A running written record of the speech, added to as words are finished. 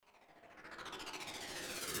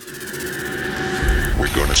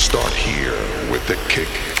gonna start here with the kick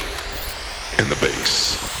and the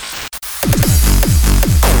bass.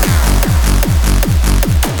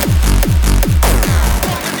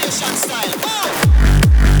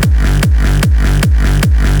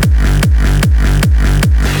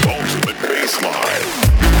 Ultimate bassline.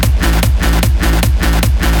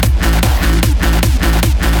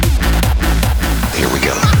 Here we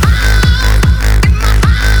go.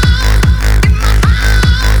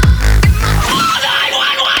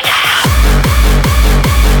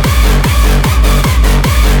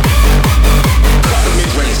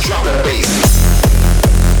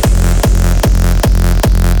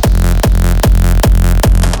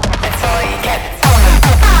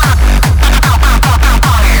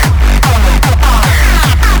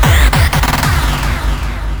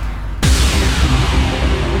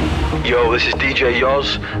 Yo, this is DJ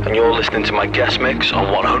Yoz, and you're listening to my guest mix on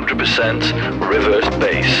 100% Reverse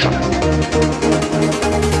Bass.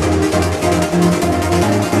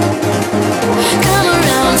 Come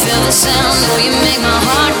around, feel the sound, oh you make my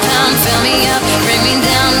heart pound. Fill me up, bring me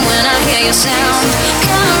down when I hear your sound.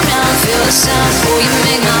 Come around, feel the sound, oh you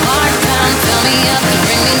make my heart pound. Fill me up,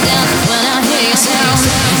 bring me down when I hear your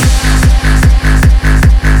sound.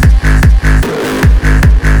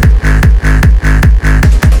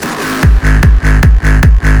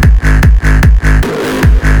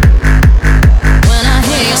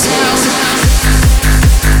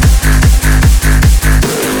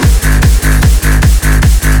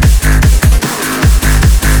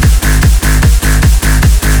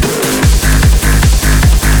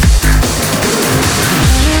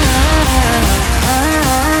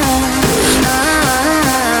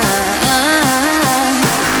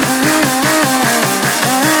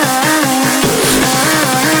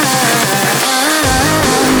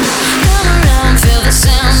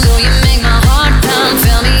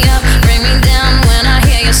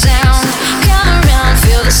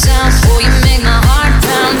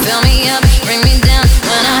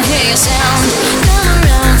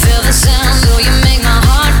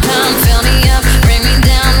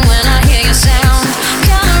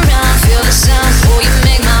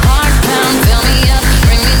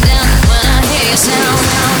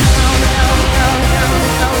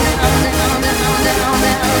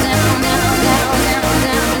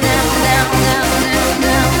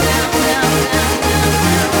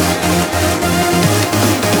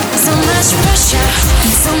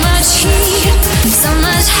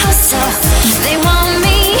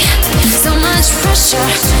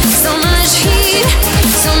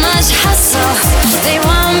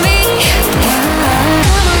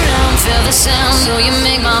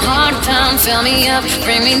 Fill me up,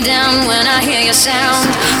 bring me down when I hear your sound.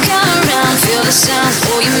 Come around, feel the sound,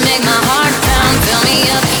 oh you make my heart pound. Fill me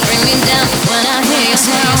up, bring me down when I hear your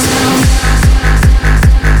sound.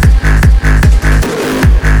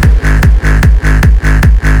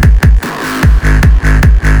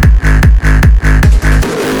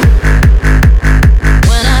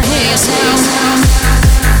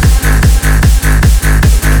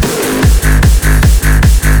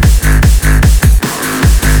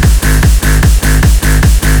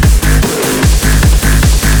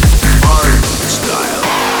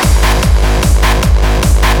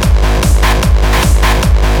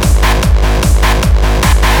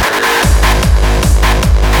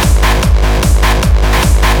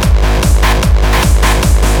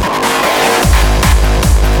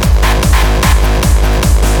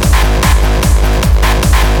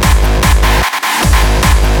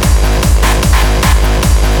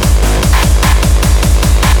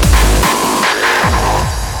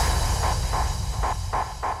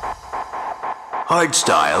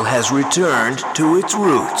 Hardstyle has returned to its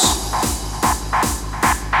roots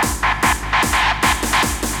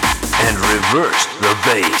and reversed the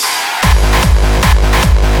bass.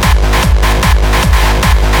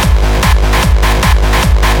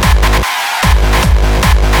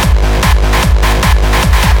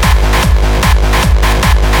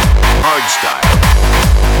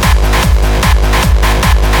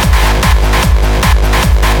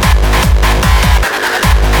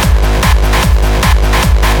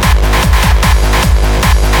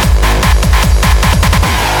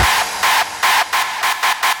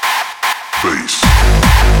 Bass.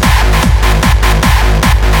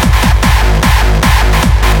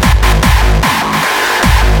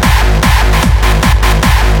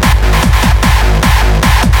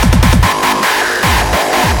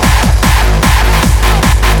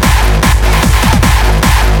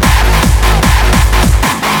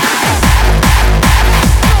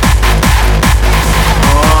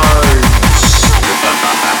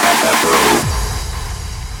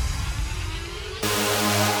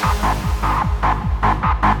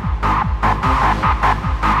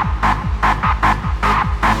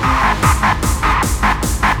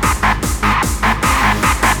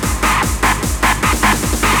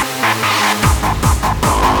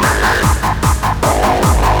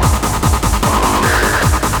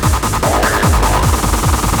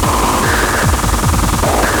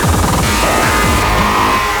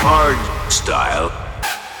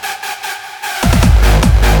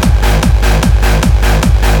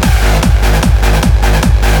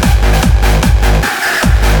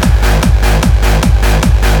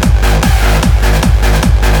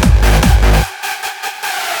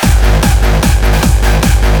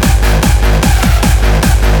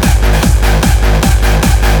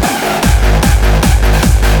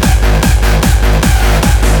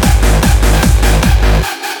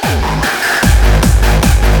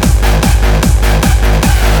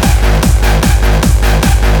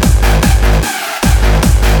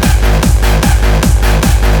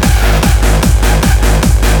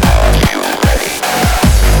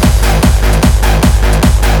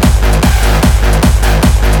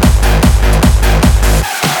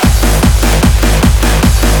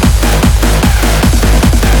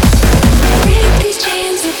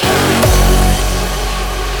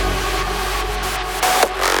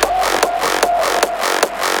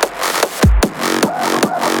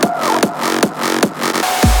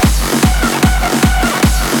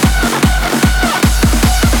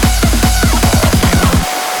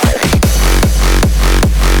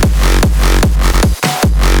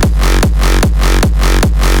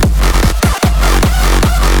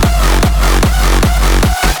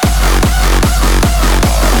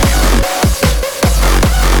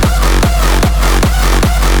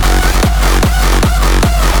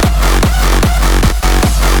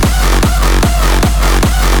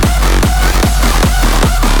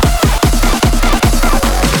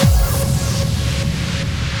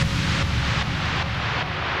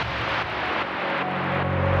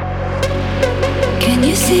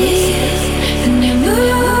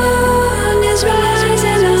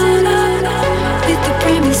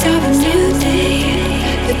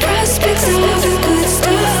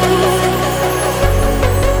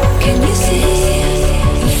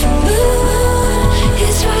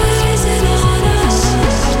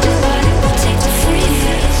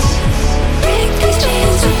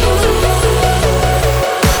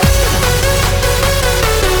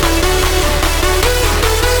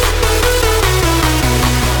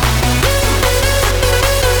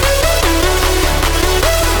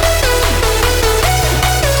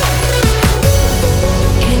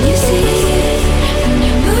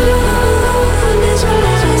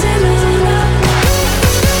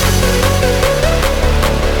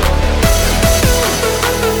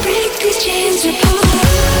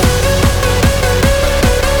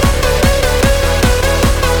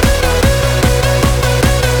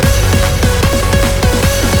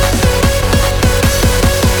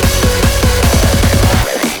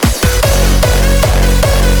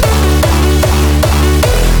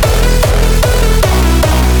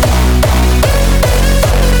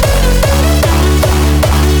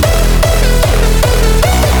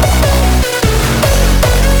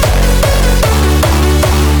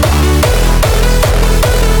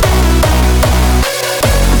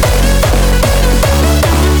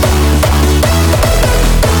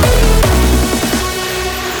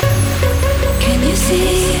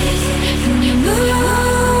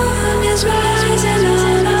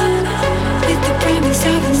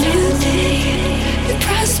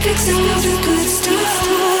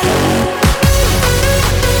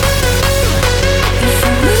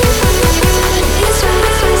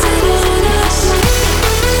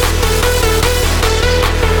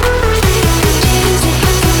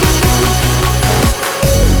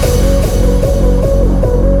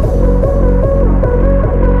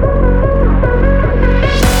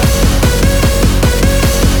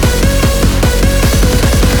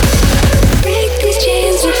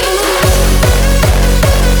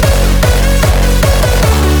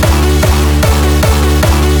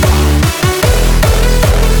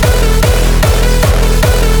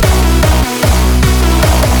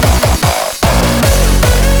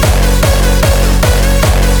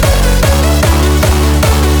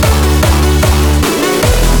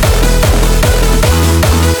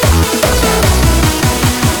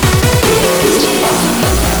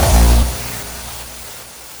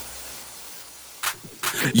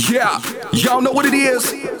 Yeah, y'all know what it is.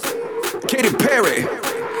 Katy Perry,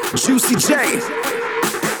 Juicy J.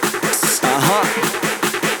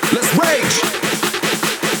 Let's rage.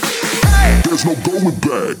 There's no going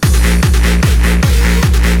back.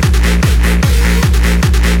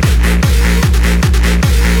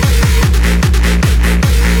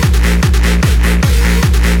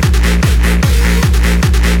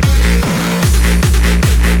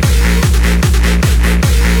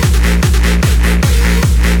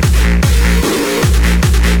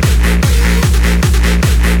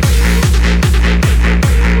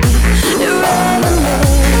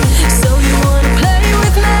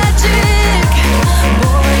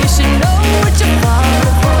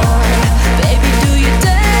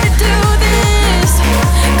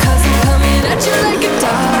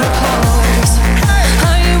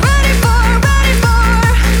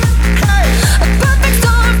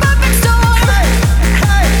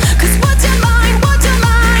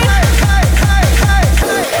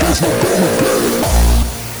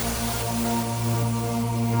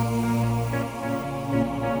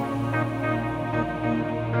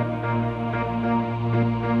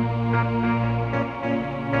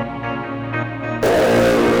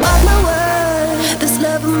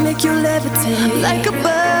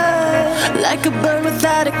 Like a bird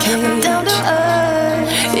without a cage, down to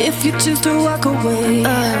earth. If you choose to walk away,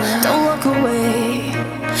 don't walk away.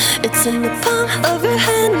 It's in the palm of your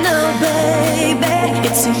hand now, baby.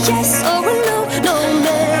 It's a yes or a no, no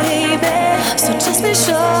maybe. So just be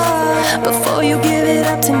sure before you give it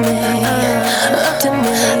up to me, up to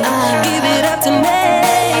me. Give it up to me.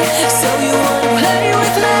 So you wanna play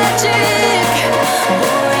with magic?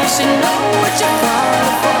 Boy, you should know what you're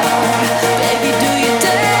falling for. Baby, do you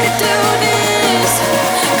dare to do this?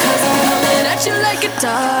 'Cause I'm coming at you like a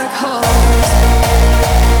dark horse.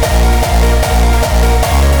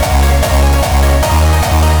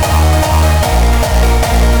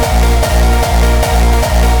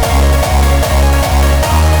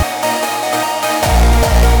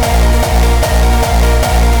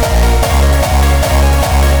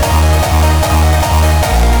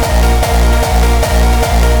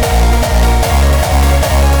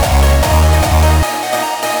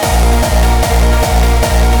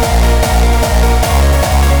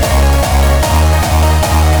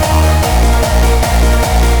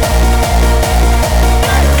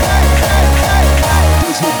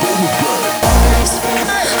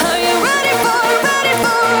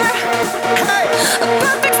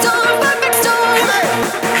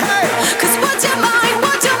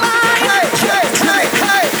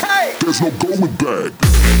 There's no going back.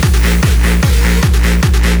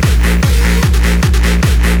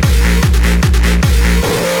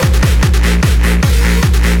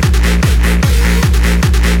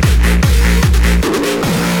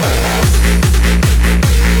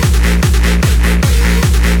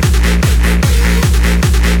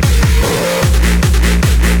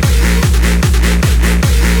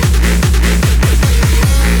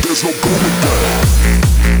 There's no going back.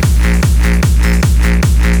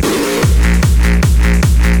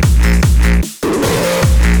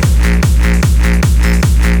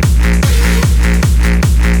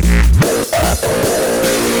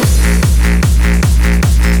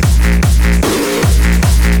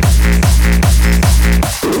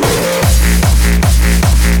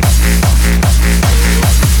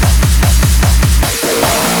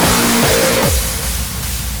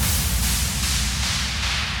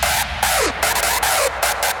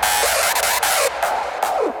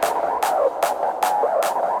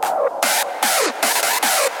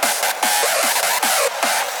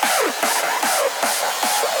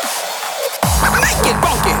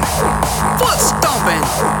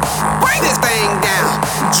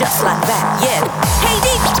 Just like that, yeah. Hey,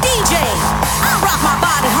 DJ, I rock my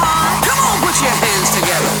body hard. Come on, put your hands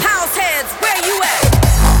together. House heads, where you at?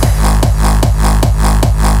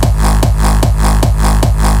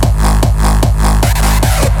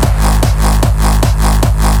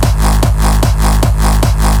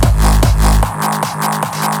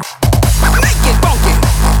 Make it funky,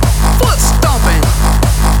 foot stomping.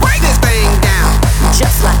 Break this thing down.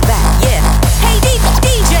 Just like that, yeah. Hey,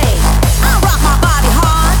 DJ, I rock my body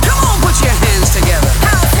hard. Come on, put your hands together.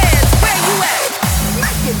 House heads, where you at?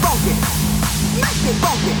 Make it funky. Make it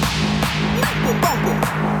funky. Make it funky.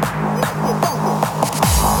 Make it funky.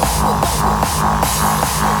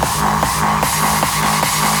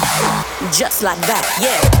 Just like that,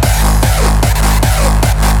 yeah.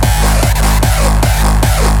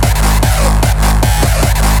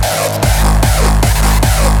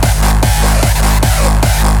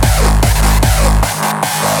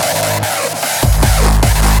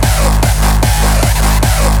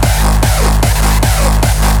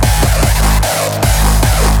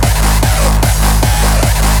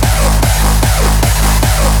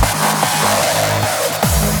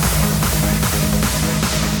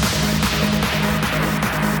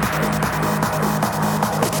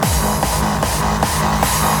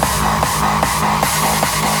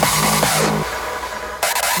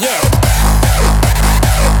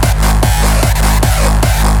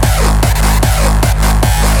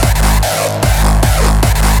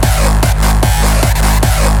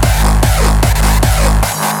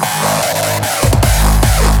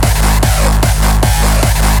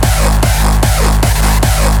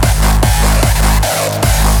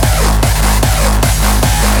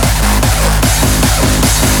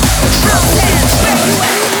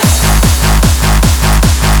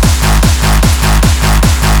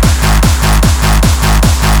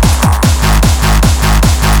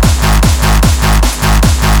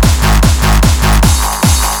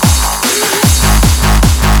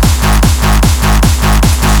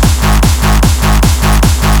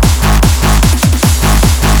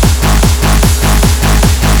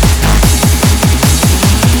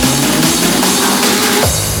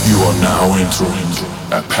 now entering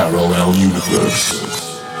a parallel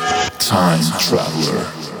universe. Time Traveler.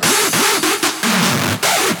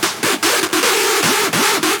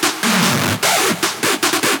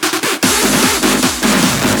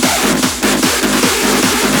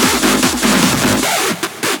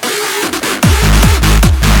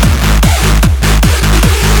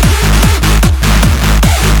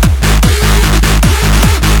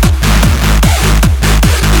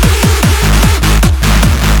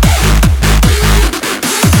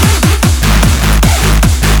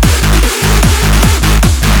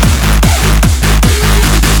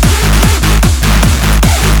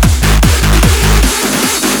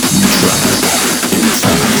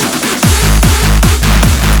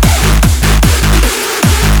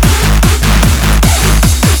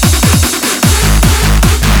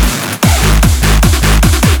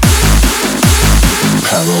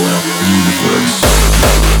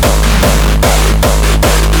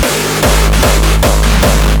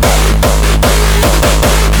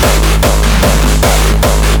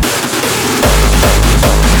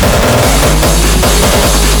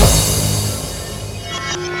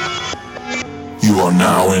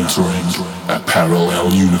 Entering a parallel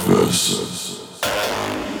universe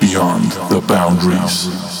beyond the boundaries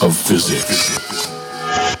of physics.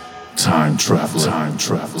 Time travel, time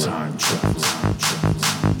travel, time travel, time travel.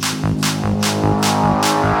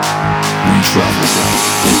 We travel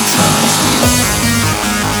in time.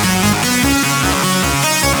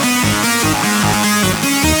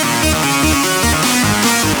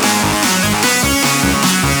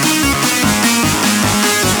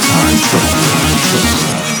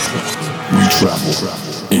 We travel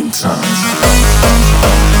in time.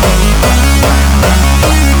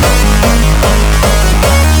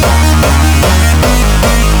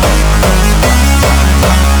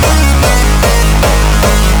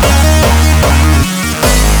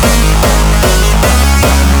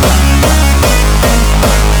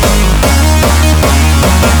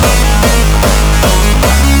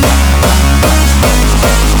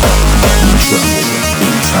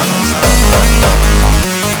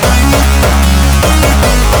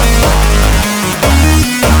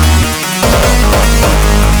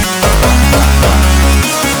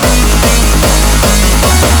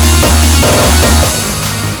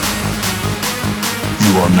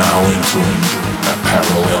 Now entering a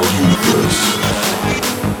parallel universe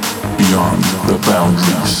beyond the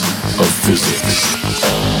boundaries of physics.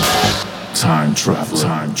 Time travel,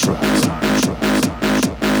 time travel, time travel.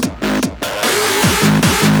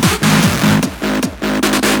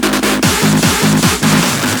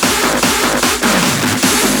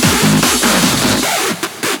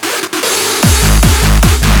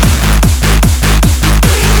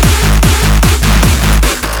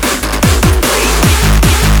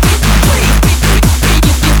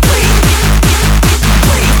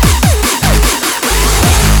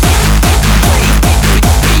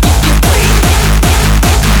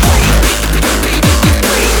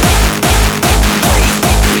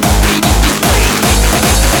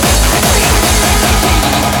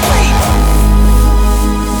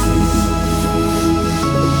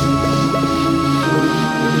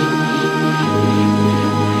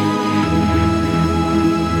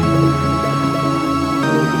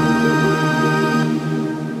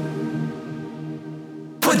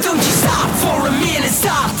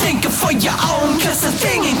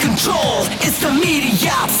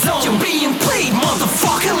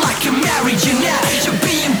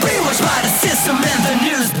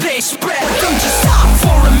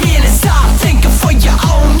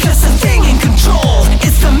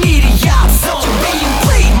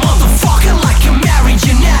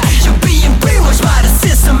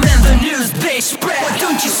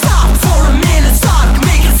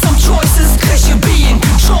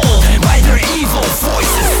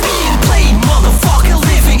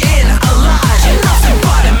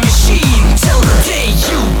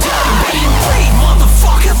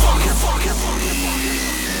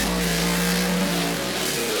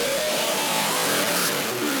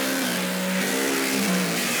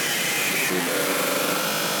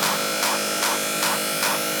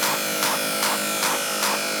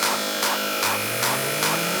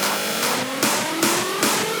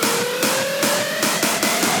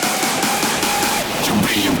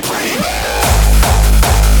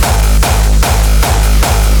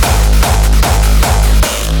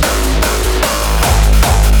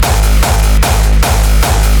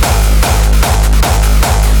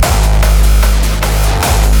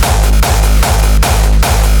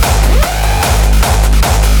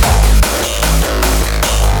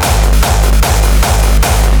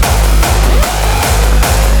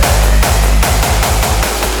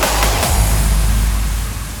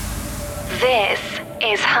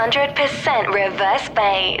 100% reverse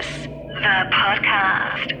bass. The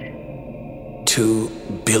podcast. 2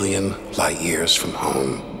 billion light years from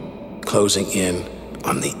home, closing in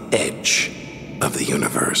on the edge of the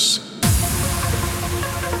universe.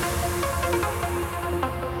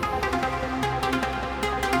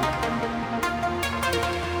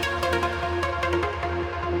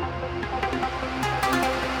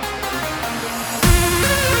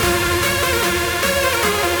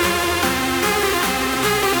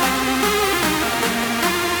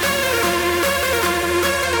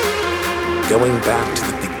 Going back to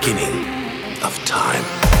the beginning of time.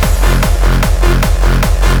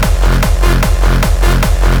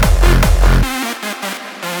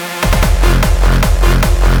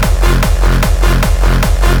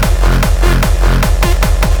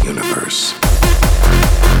 Universe.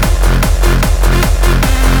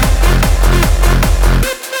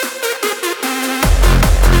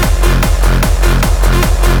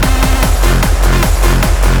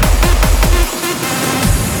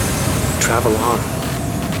 Travel on,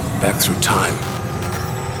 back through time.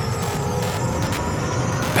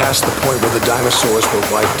 Past the point where the dinosaurs were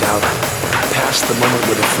wiped out, past the moment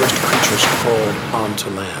where the first creatures crawled onto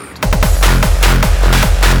land.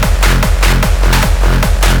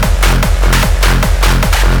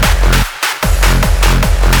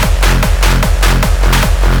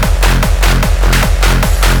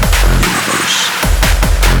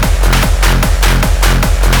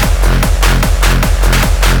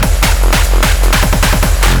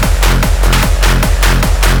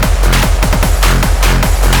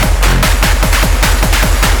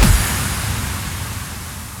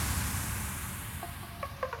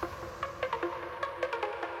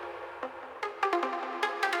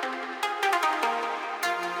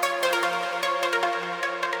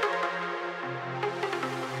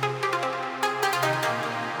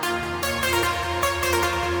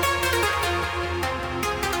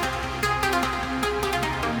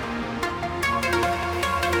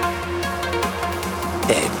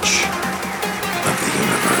 Edge of the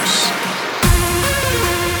universe.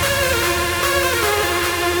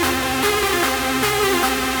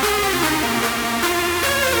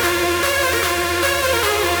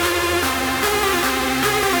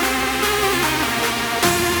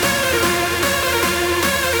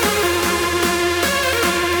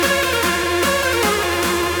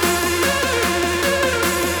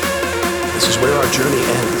 This is where our journey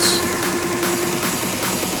ends.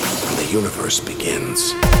 The universe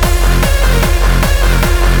begins.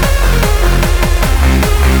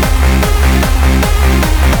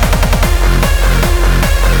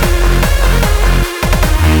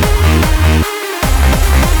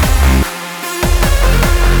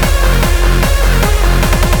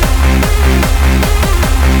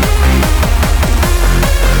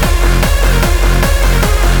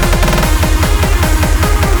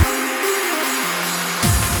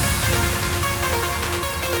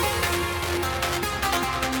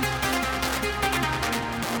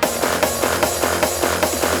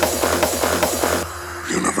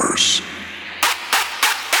 Universe.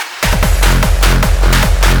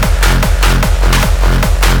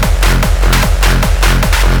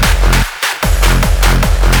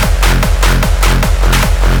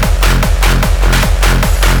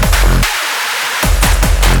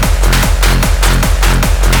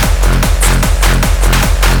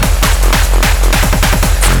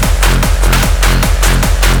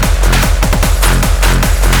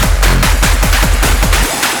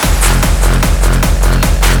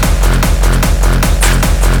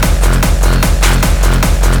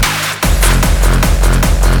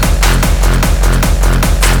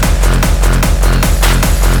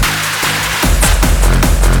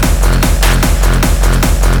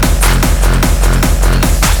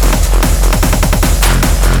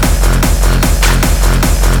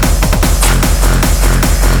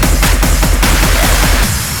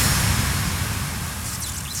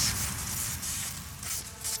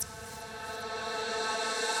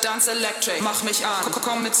 Dance Electric, mach mich an,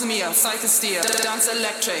 komm mit zu mir, zeig es dir. Dance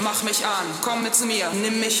Electric, mach mich an, komm mit zu mir,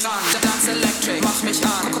 nimm mich ran. Dance Electric, mach mich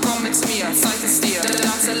an, komm mit zu mir, zeig es dir.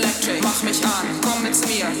 Dance Electric, mach mich an, komm mit zu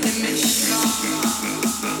mir, nimm mich ran.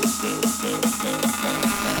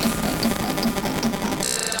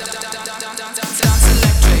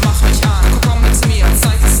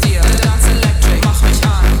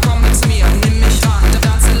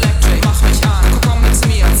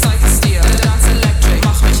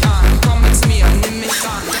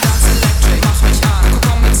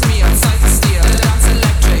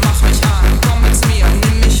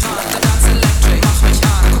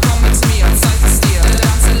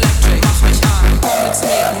 Electric,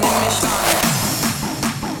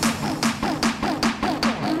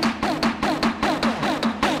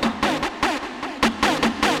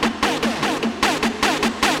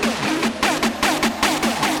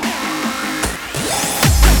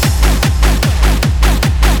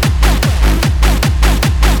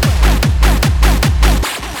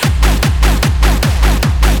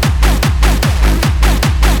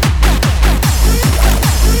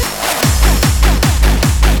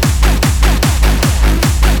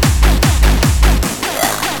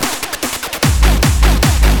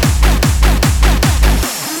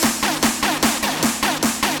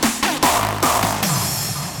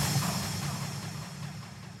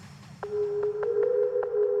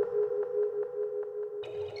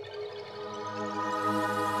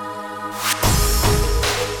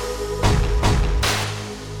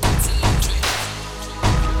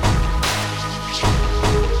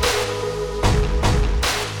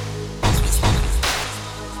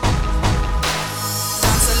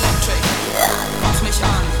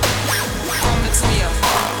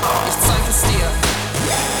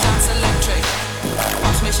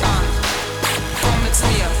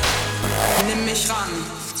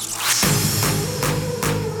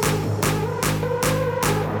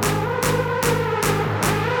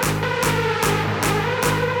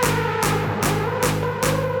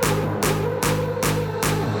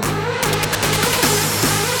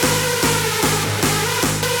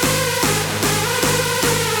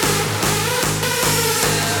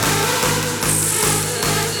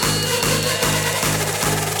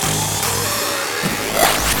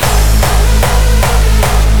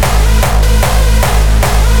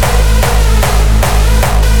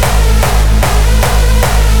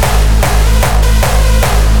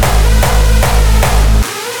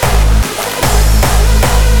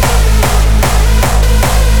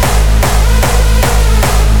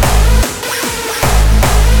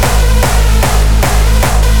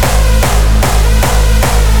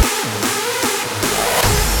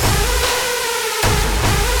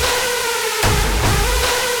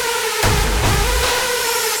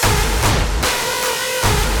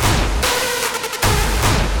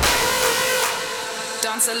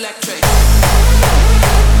 dance electric.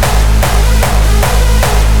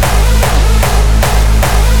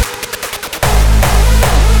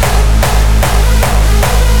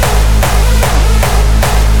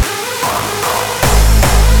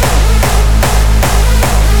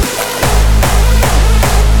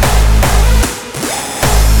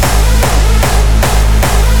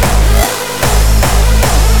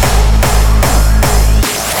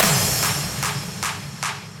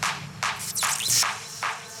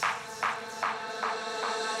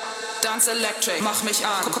 Dance Electric, mach mich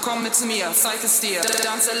an, komm mit zu mir, zeig es dir.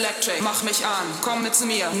 Dance Electric, mach mich an, komm mit zu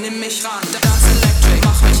mir, nimm mich ran. Dance Electric,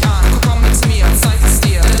 mach mich an, komm mit zu mir, zeig es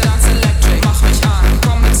dir. Dance Electric, mach mich an,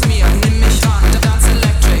 komm mit zu mir, nimm mich ran. Dance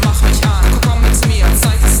Electric, mach mich an, komm mit zu mir,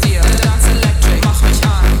 zeig es dir. Dance Electric, mach mich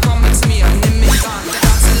an, komm mit zu mir, nimm mich ran.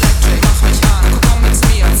 Dance Electric, mach mich an, komm mit zu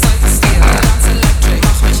mir, zeig es dir. Dance Electric,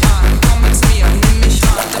 mach mich an, komm mit zu mir, nimm mich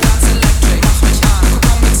ran. Dance Electric, mach mich an,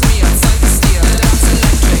 komm mit zu mir, zeig es dir. Dance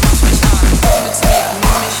Electric, mach mich an.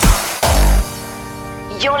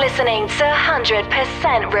 You're listening to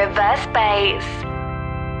 100% reverse bass.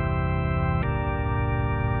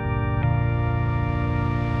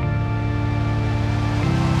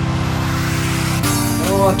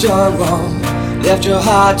 Oh, I've done wrong, left your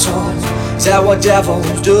heart torn. Is that what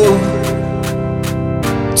devils do?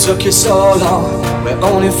 Took you so long, where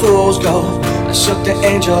only fools go. I shook the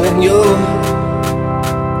angel in you.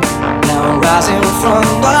 Now I'm rising from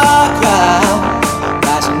the crowd,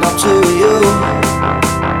 rising up to you.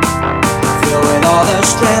 With all the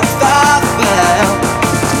strength I found,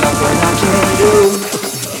 there's nothing I can do.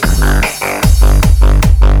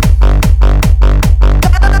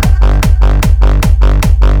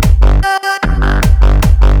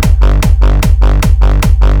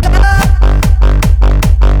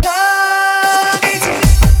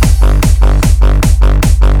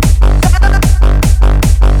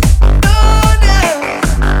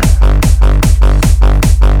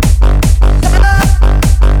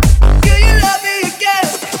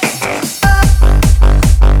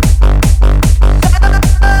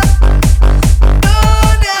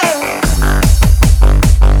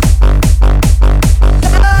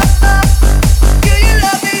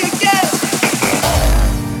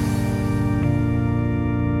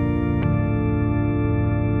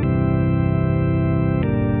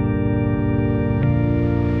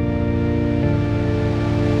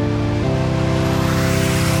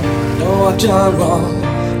 Done wrong,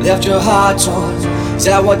 left your heart torn. Is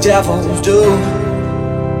that what devils do?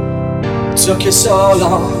 Took you so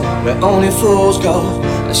long, where only fools go.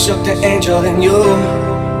 I shook the angel in you.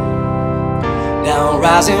 Now I'm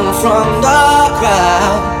rising from the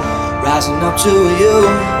crowd, rising up to you.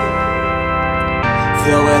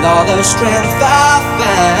 Filled with all the strength I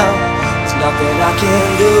found, there's nothing I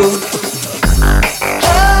can do.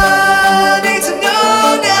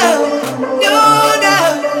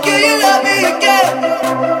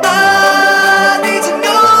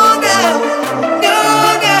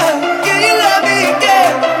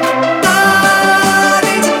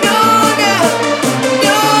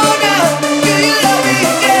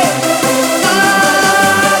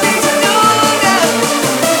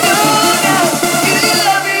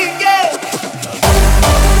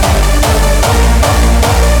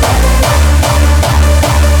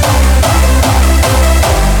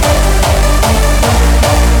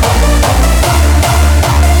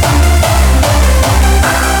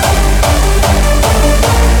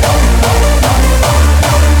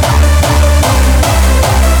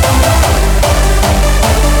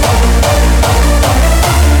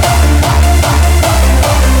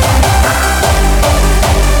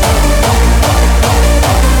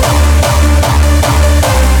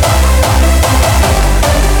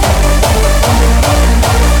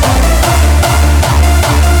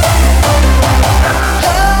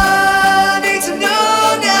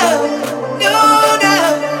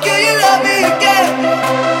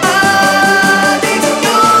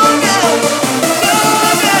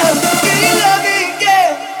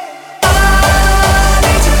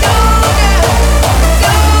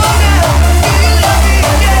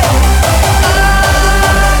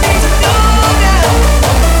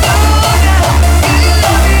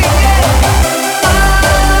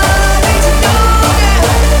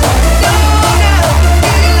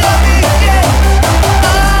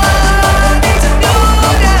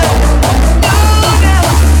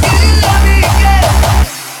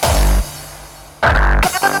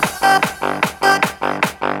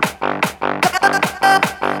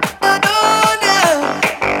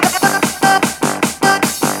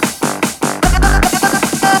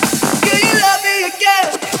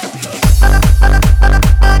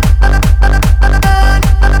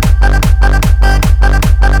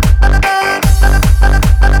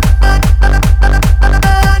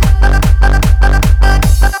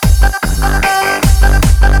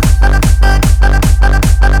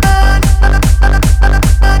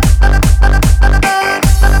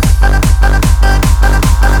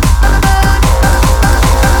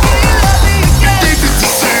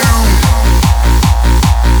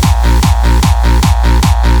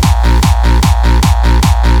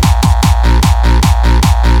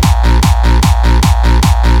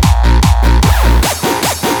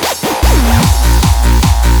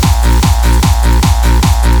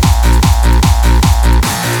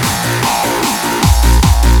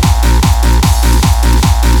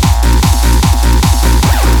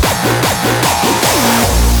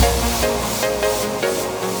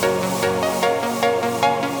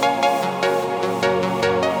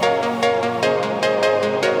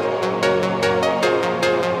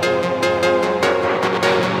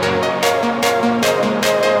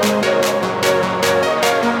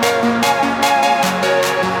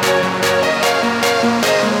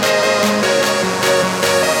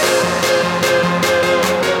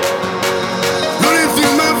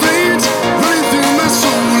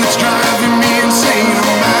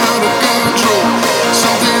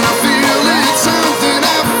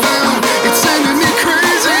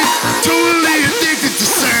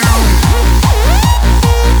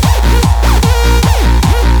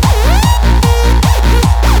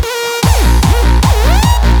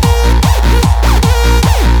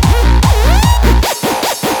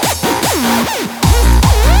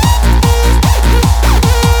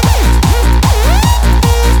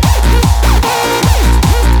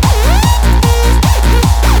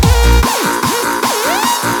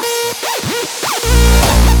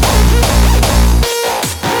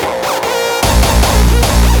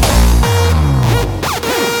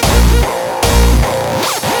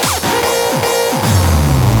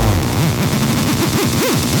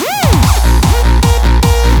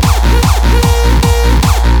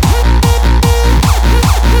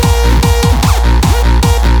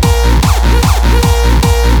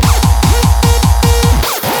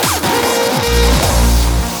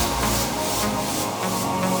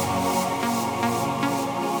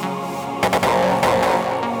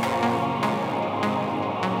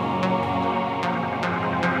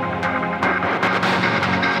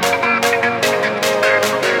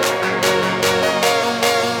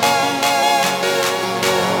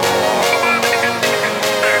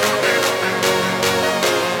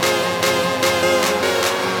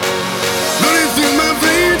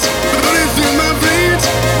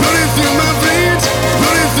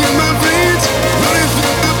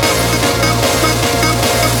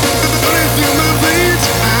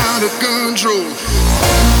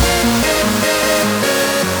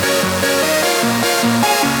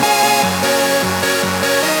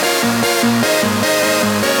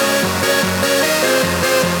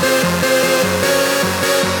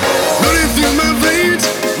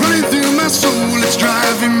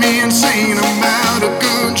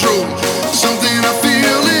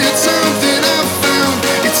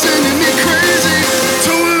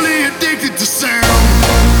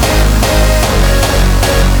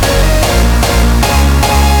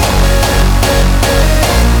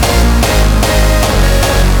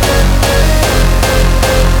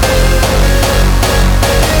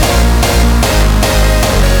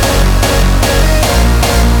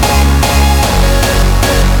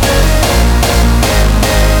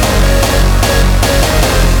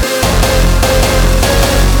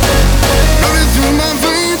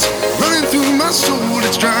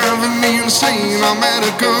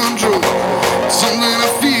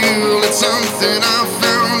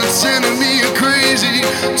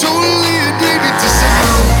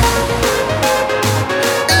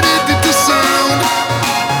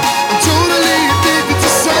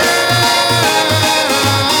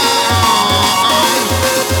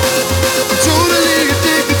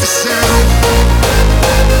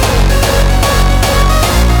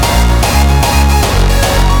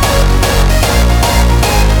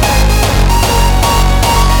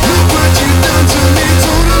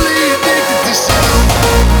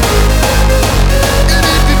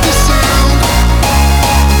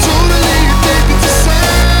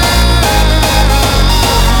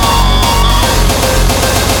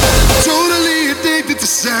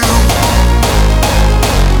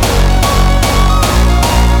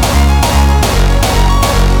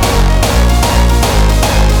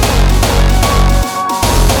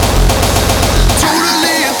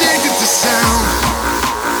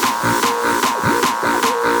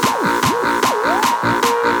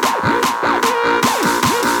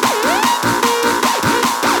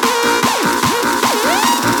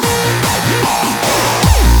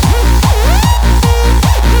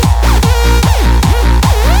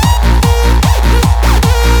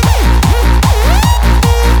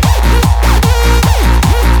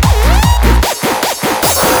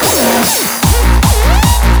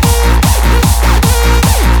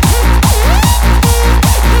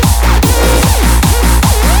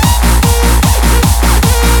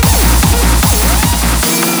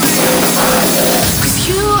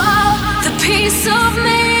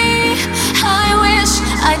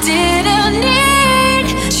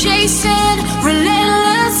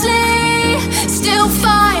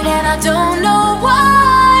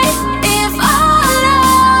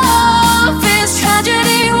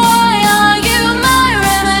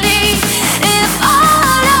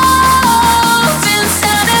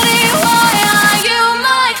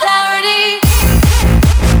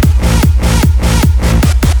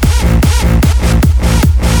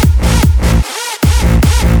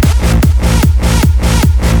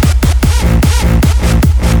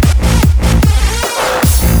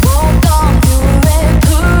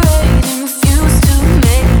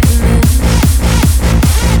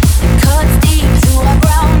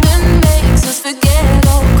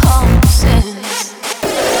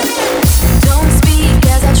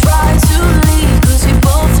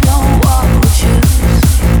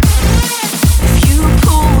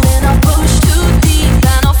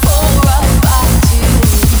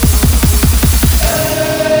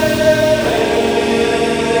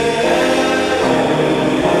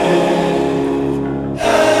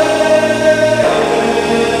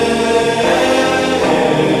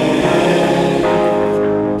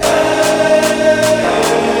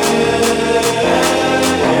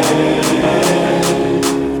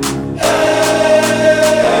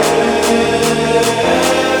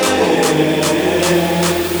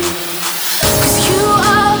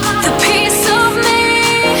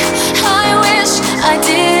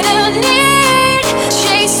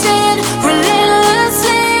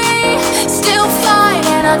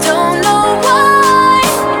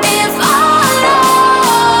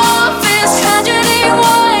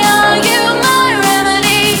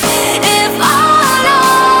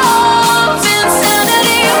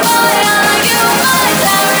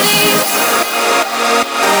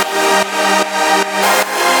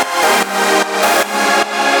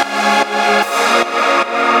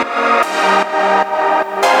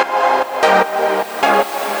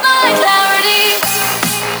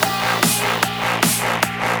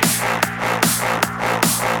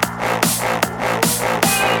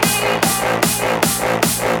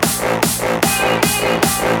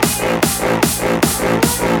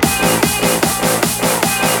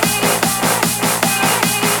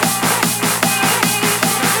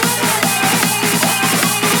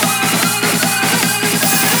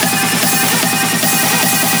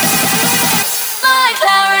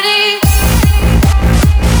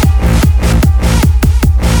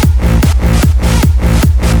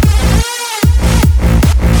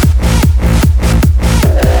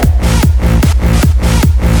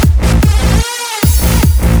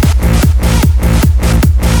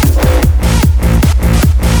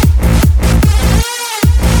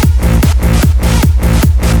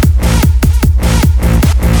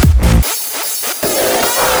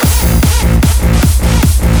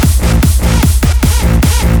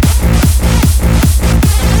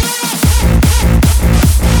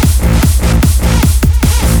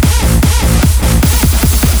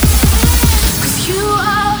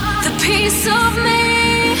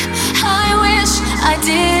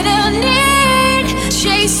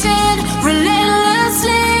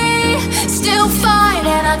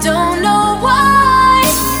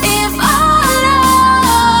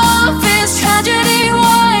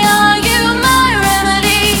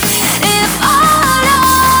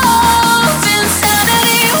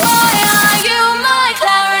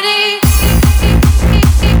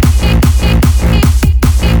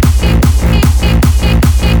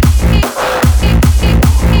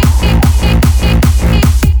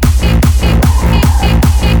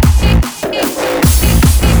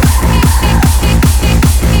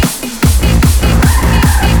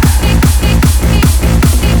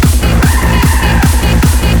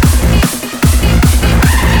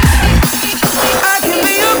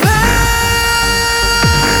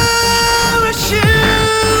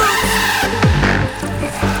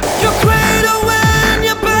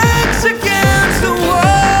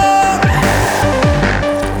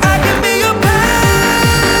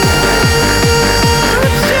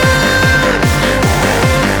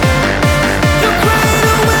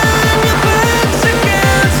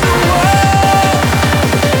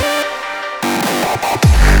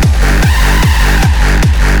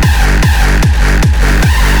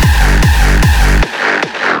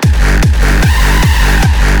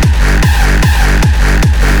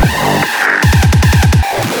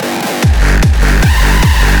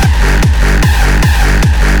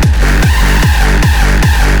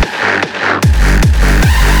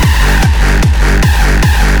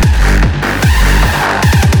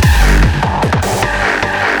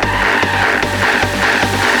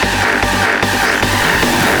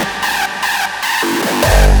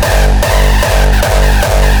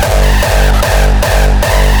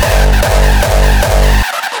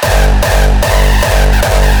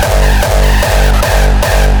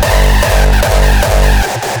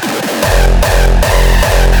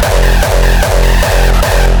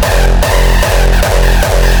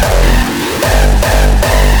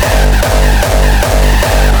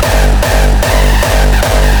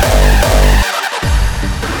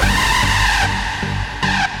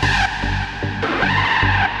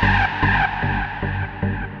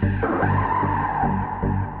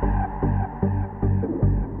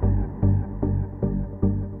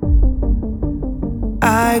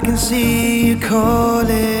 I can see you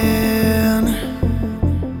calling.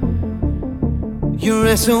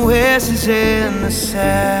 Your SOS is in the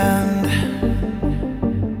sand.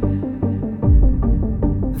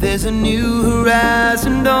 There's a new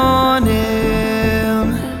horizon dawning.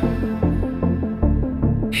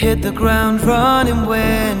 Hit the ground running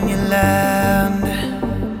when you land.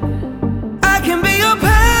 I can be your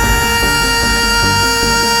parachute,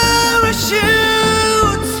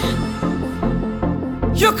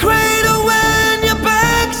 your cradle when your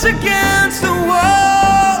back's against the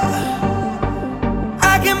wall.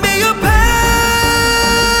 I can be your parachute.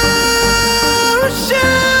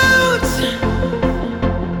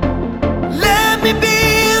 Let me be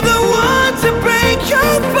the one to break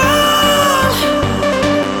your fall.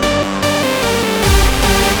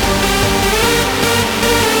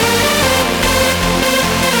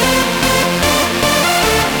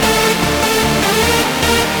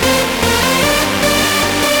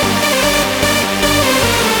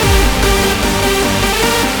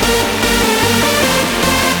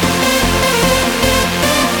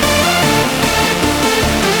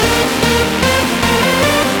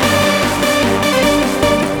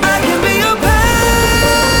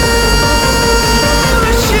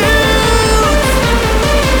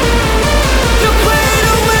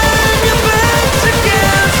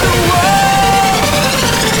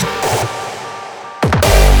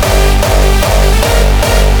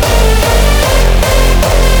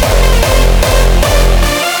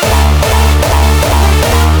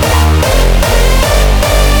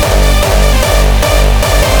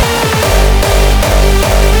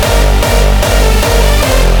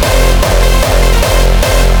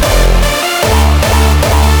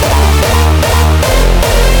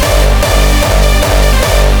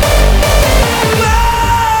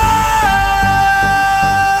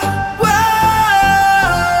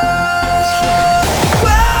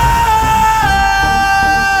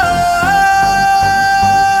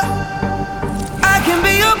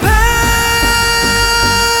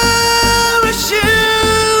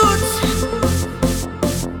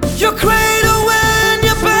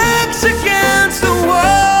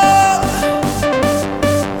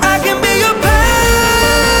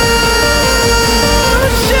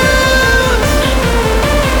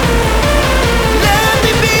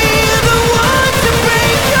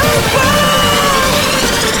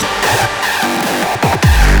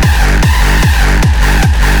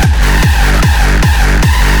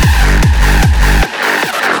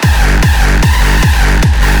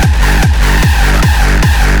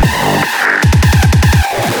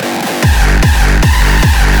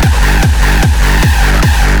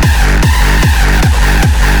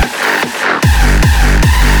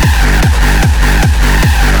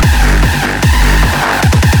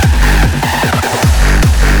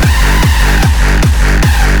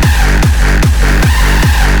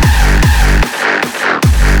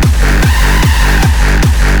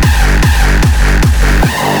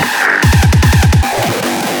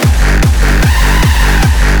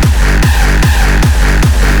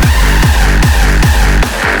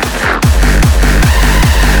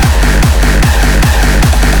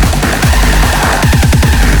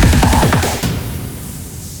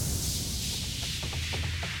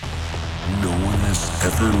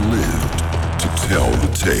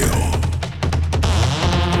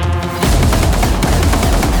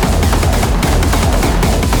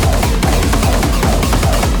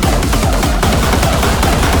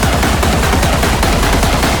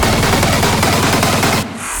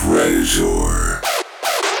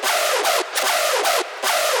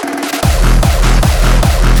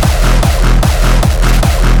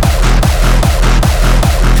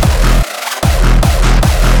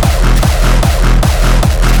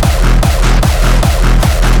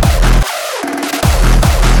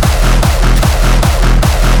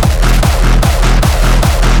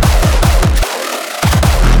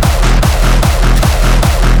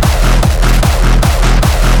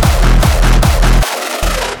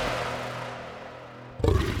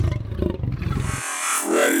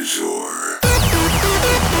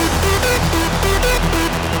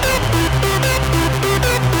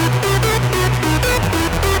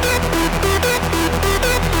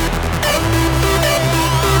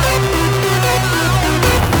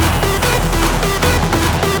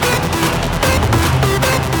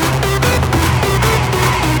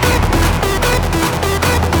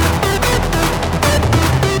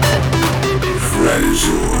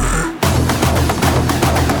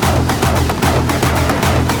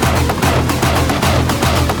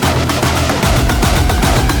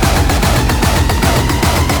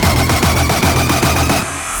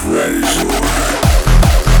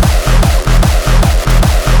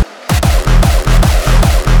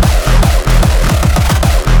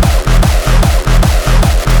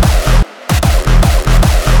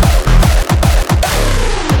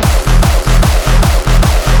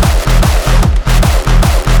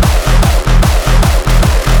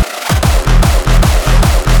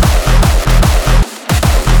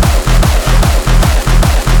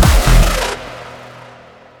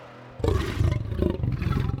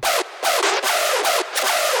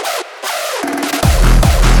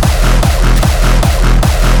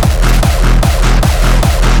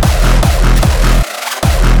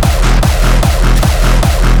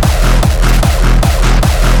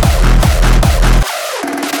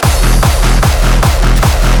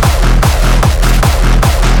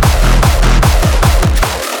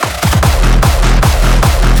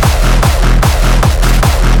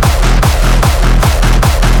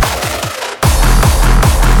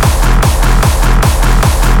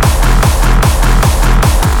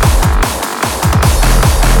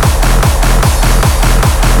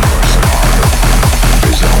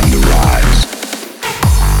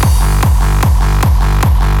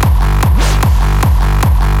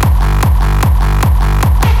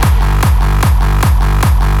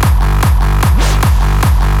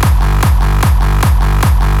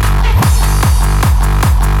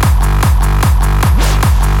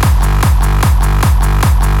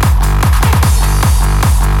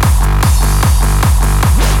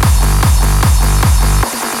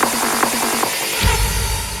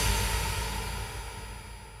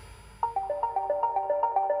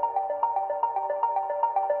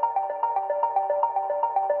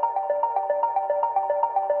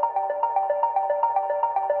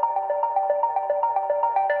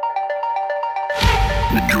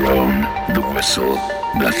 The drone, the whistle,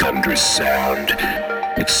 the thunderous sound.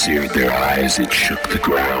 It seared their eyes, it shook the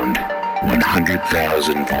ground.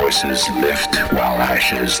 100,000 voices lift while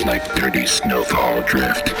ashes like dirty snowfall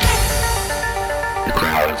drift. The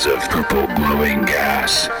clouds of purple glowing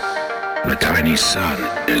gas. The tiny sun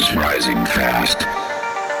is rising fast.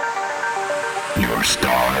 Your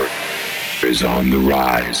star is on the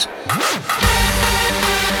rise.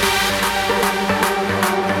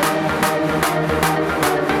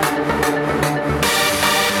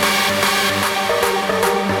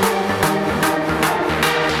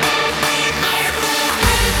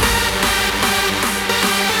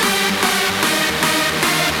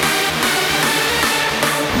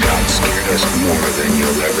 More than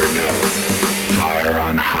you'll ever know. Fire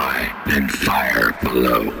on high and fire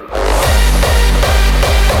below.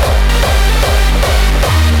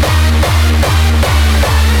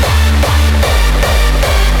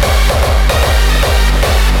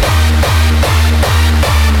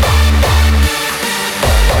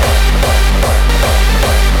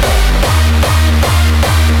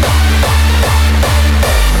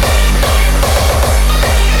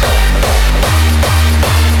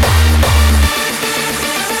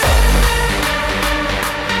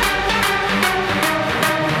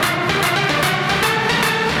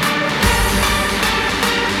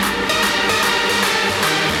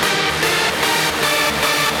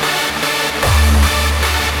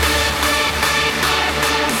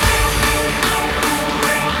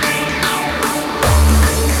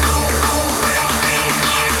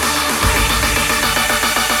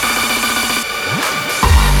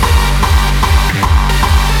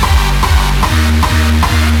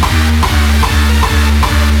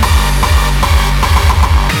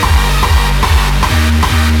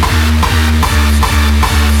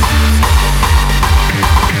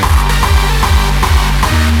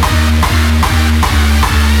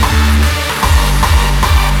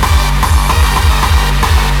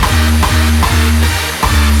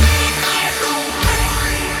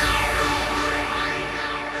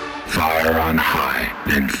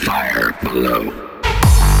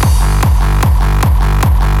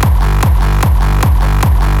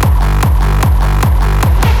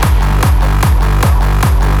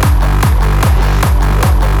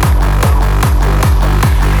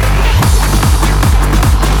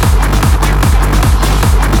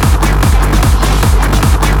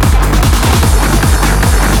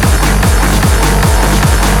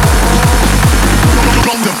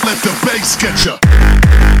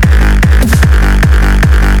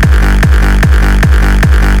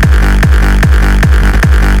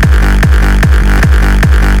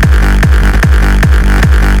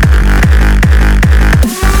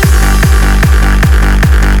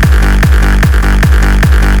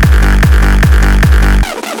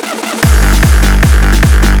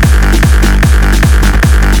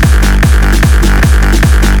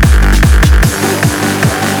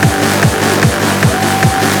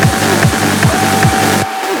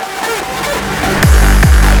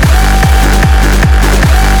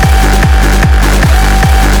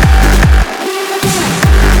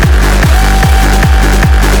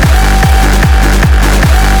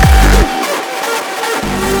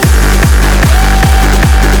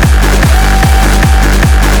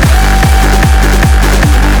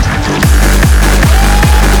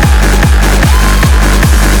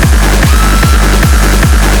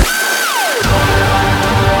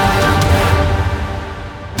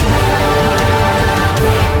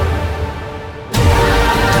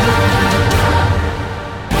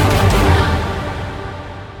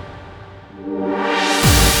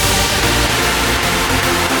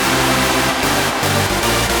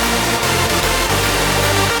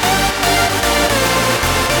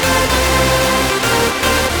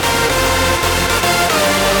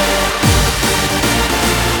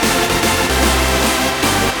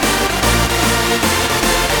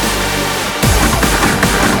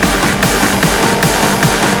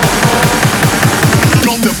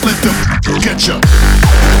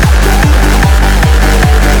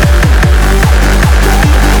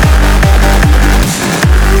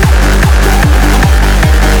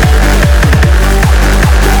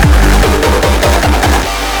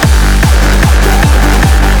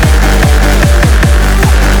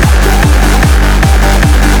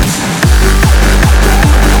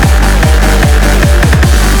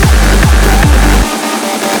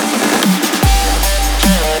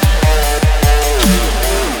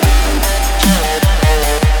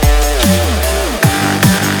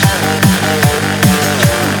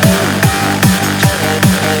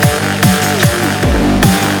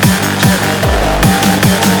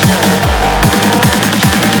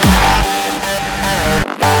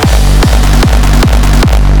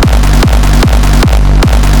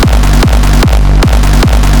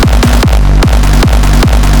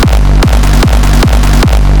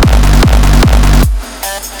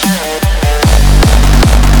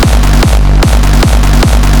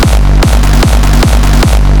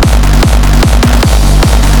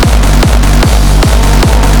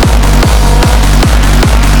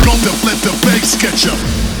 SketchUp.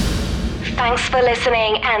 Thanks for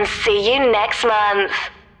listening and see you next month.